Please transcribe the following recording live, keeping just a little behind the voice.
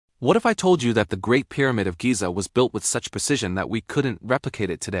What if I told you that the Great Pyramid of Giza was built with such precision that we couldn't replicate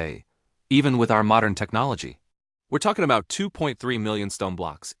it today, even with our modern technology? We're talking about 2.3 million stone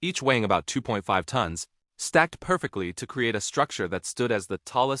blocks, each weighing about 2.5 tons, stacked perfectly to create a structure that stood as the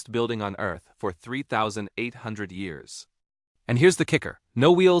tallest building on Earth for 3,800 years. And here's the kicker: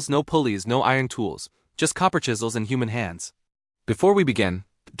 no wheels, no pulleys, no iron tools, just copper chisels and human hands. Before we begin,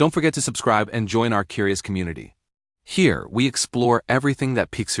 don't forget to subscribe and join our curious community. Here, we explore everything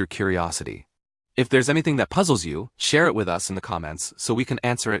that piques your curiosity. If there's anything that puzzles you, share it with us in the comments so we can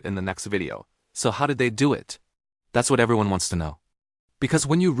answer it in the next video. So how did they do it? That's what everyone wants to know. Because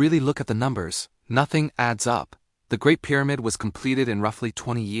when you really look at the numbers, nothing adds up. The Great Pyramid was completed in roughly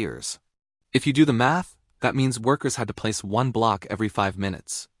 20 years. If you do the math, that means workers had to place one block every 5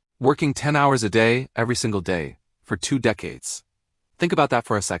 minutes, working 10 hours a day, every single day, for 2 decades. Think about that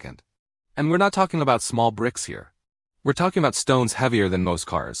for a second. And we're not talking about small bricks here. We're talking about stones heavier than most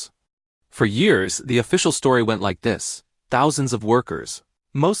cars. For years, the official story went like this: thousands of workers,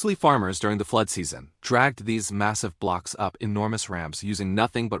 mostly farmers during the flood season, dragged these massive blocks up enormous ramps using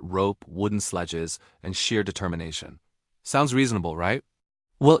nothing but rope, wooden sledges, and sheer determination. Sounds reasonable, right?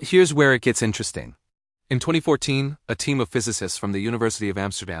 Well, here's where it gets interesting. In 2014, a team of physicists from the University of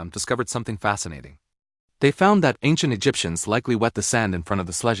Amsterdam discovered something fascinating. They found that ancient Egyptians likely wet the sand in front of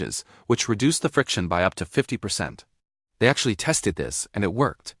the sledges, which reduced the friction by up to 50%. They actually tested this, and it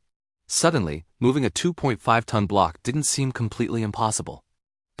worked. Suddenly, moving a 2.5-ton block didn't seem completely impossible.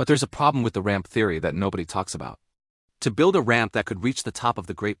 But there's a problem with the ramp theory that nobody talks about. To build a ramp that could reach the top of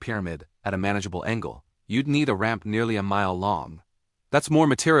the Great Pyramid at a manageable angle, you'd need a ramp nearly a mile long. That's more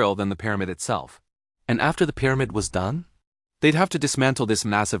material than the pyramid itself. And after the pyramid was done, they'd have to dismantle this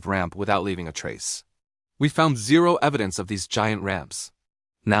massive ramp without leaving a trace. We found zero evidence of these giant ramps.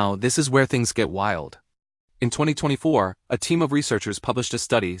 Now, this is where things get wild. In 2024, a team of researchers published a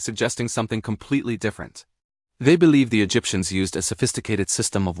study suggesting something completely different. They believe the Egyptians used a sophisticated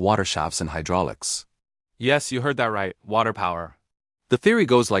system of water shafts and hydraulics. Yes, you heard that right, water power. The theory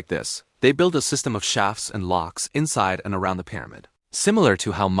goes like this: they built a system of shafts and locks inside and around the pyramid, similar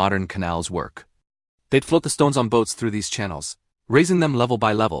to how modern canals work. They'd float the stones on boats through these channels, raising them level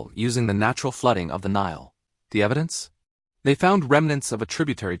by level using the natural flooding of the Nile. The evidence? They found remnants of a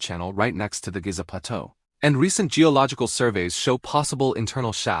tributary channel right next to the Giza Plateau. And recent geological surveys show possible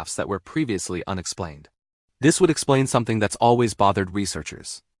internal shafts that were previously unexplained. This would explain something that's always bothered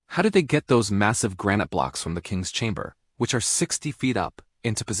researchers. How did they get those massive granite blocks from the king's chamber, which are 60 feet up,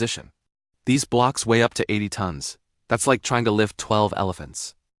 into position? These blocks weigh up to 80 tons. That's like trying to lift 12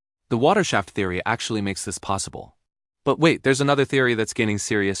 elephants. The water shaft theory actually makes this possible. But wait, there's another theory that's gaining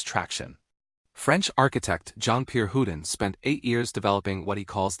serious traction. French architect Jean-Pierre Houdin spent 8 years developing what he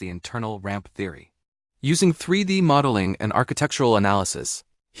calls the internal ramp theory. Using 3D modeling and architectural analysis,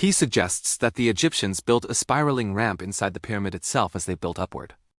 he suggests that the Egyptians built a spiraling ramp inside the pyramid itself as they built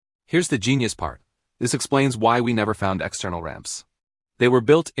upward. Here's the genius part. This explains why we never found external ramps. They were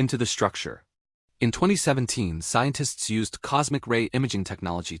built into the structure. In 2017, scientists used cosmic ray imaging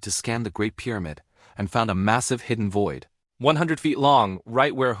technology to scan the Great Pyramid and found a massive hidden void, 100 feet long,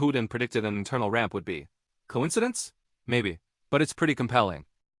 right where Houdin predicted an internal ramp would be. Coincidence? Maybe, but it's pretty compelling.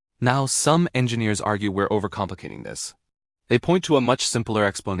 Now, some engineers argue we're overcomplicating this. They point to a much simpler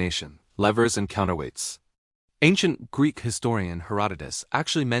explanation: levers and counterweights. Ancient Greek historian Herodotus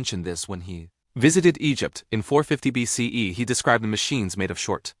actually mentioned this when he visited Egypt in 450 BCE. He described the machines made of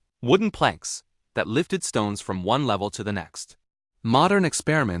short, wooden planks that lifted stones from one level to the next. Modern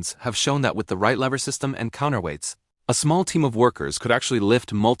experiments have shown that with the right lever system and counterweights, a small team of workers could actually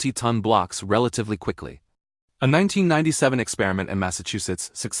lift multi-ton blocks relatively quickly. A 1997 experiment in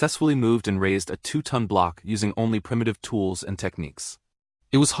Massachusetts successfully moved and raised a 2-ton block using only primitive tools and techniques.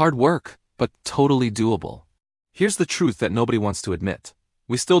 It was hard work, but totally doable. Here's the truth that nobody wants to admit.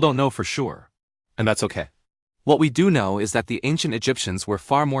 We still don't know for sure. And that's okay. What we do know is that the ancient Egyptians were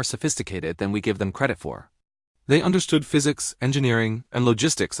far more sophisticated than we give them credit for. They understood physics, engineering, and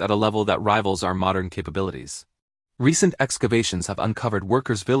logistics at a level that rivals our modern capabilities. Recent excavations have uncovered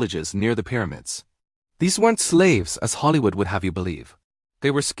workers' villages near the pyramids. These weren't slaves, as Hollywood would have you believe. They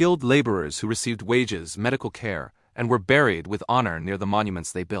were skilled laborers who received wages, medical care, and were buried with honor near the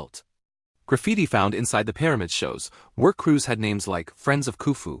monuments they built. Graffiti found inside the pyramids shows work crews had names like Friends of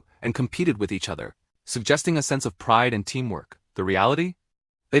Khufu and competed with each other, suggesting a sense of pride and teamwork. The reality?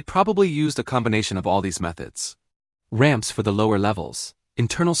 They'd probably used a combination of all these methods. Ramps for the lower levels,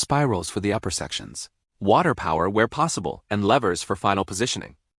 internal spirals for the upper sections, water power where possible, and levers for final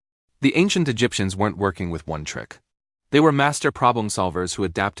positioning. The ancient Egyptians weren't working with one trick. They were master problem solvers who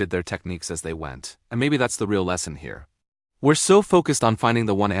adapted their techniques as they went, and maybe that's the real lesson here. We're so focused on finding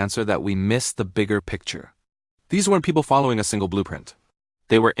the one answer that we miss the bigger picture. These weren't people following a single blueprint.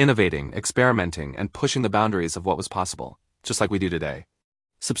 They were innovating, experimenting, and pushing the boundaries of what was possible, just like we do today.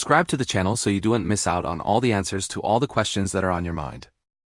 Subscribe to the channel so you don't miss out on all the answers to all the questions that are on your mind.